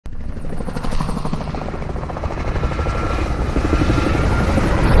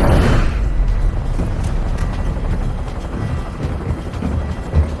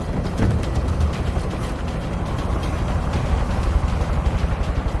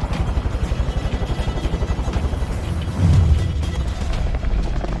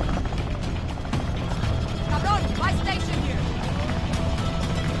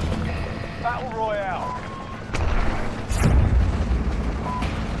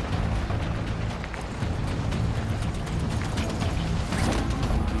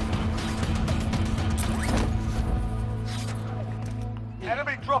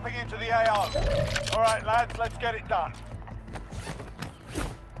Alright lads, let's get it done.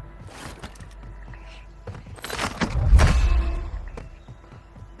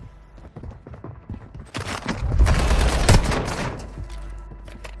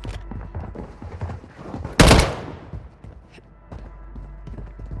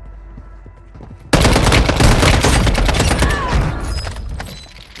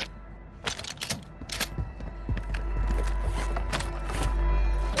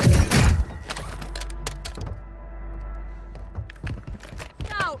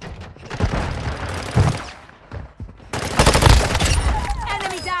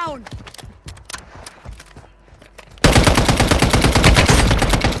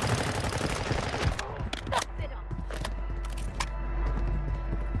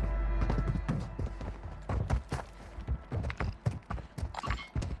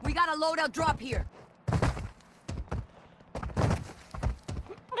 We got a loadout drop here.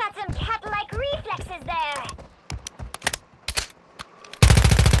 Got some cat-like reflexes there.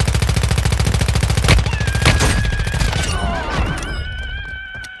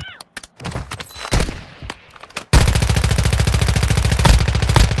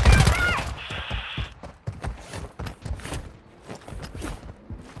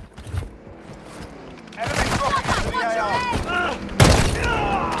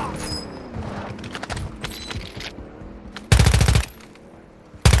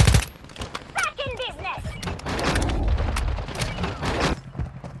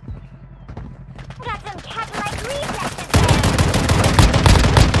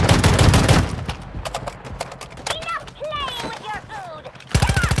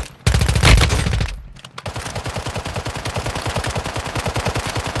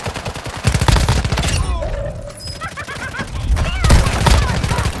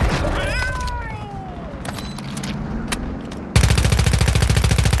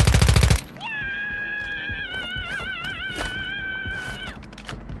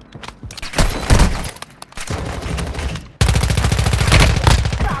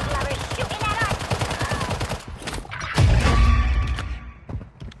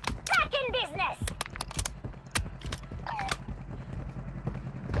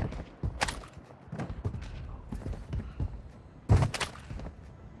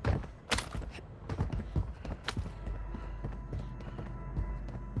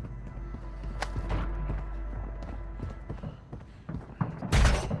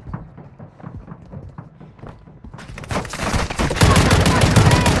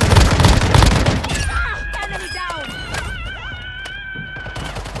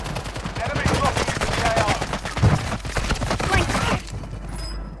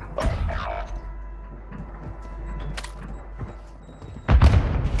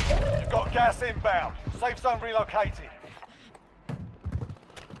 Gas inbound. Safe zone relocated.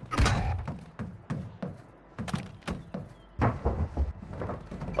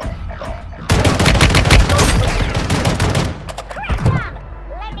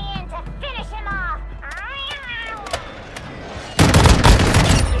 Let me in to finish him off.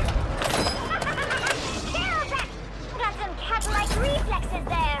 Got some cat-like reflexes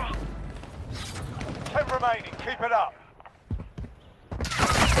there. 10 remaining. Keep it up.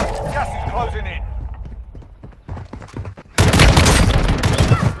 Gas is closing in.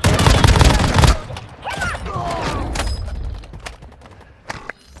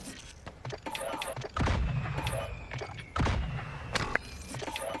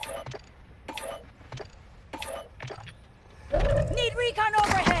 Need recon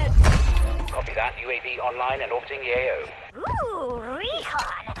overhead. Copy that. UAV online and orbiting the AO. Ooh,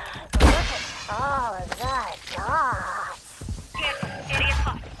 recon. Look at all of the dots. Area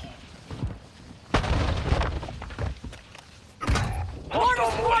hot.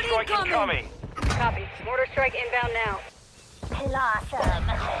 Hostile mortar strike incoming. Copy. Mortar strike inbound now. Blossom.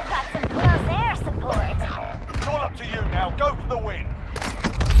 Got some close air support. It's all up to you now. Go for the win.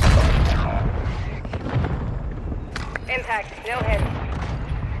 Impact. No hit.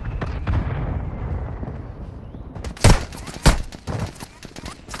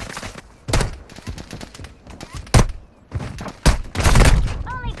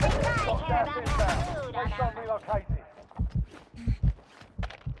 Only thing I care about that food on Safe zone a... relocated.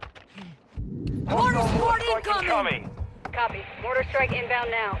 Mortar support Strike incoming. incoming. Copy. Mortar strike inbound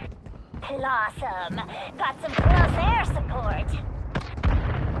now. Blossom. Got some close air support.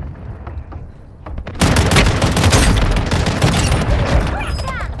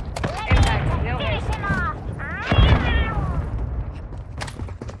 Impact. No hit. Finish him off.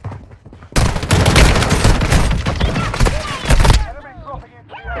 Enemy dropping into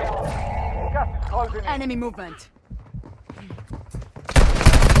the AO. Gas is closing in. Enemy movement.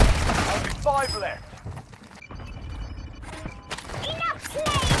 Only 5 left.